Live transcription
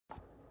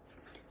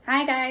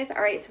Hi guys,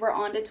 all right, so we're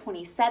on to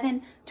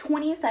 27.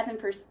 27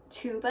 for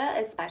tuba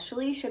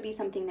especially should be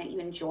something that you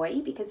enjoy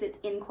because it's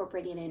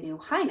incorporating a new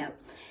high note.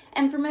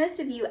 And for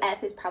most of you,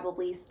 F is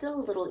probably still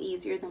a little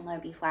easier than low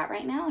B flat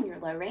right now in your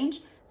low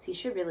range, so you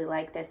should really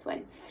like this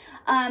one.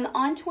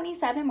 On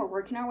 27, we're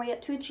working our way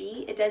up to a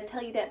G. It does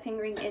tell you that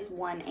fingering is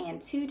 1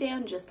 and 2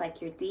 down, just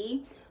like your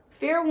D.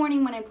 Fair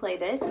warning when I play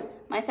this,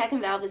 my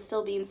second valve is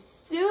still being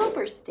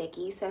super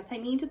sticky, so if I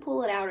need to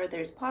pull it out or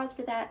there's pause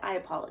for that, I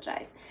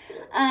apologize.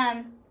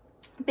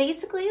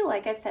 Basically,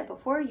 like I've said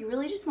before, you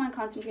really just want to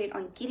concentrate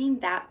on getting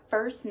that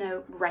first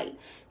note right.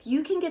 If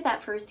you can get that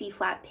first E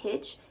flat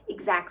pitch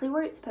exactly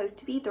where it's supposed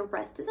to be, the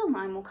rest of the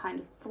line will kind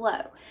of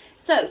flow.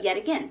 So yet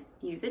again,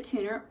 use a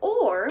tuner,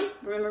 or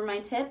remember my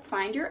tip,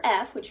 find your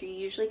F, which you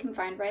usually can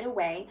find right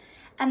away,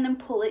 and then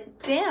pull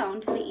it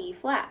down to the E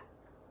flat.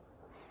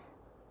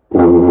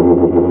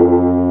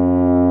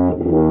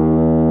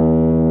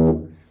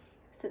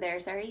 So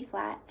there's our E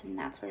flat, and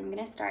that's where I'm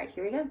going to start.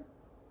 Here we go.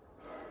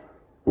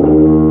 Here's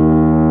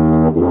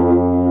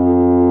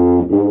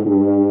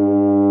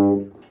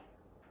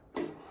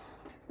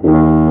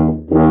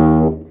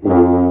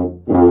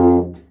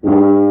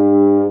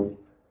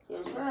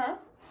your F.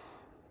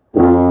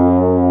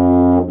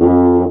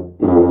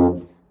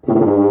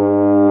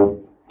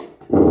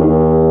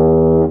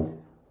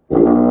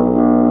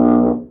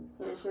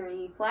 Here's your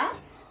E flat.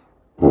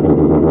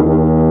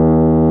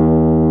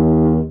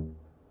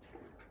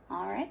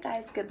 All right,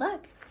 guys, good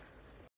luck.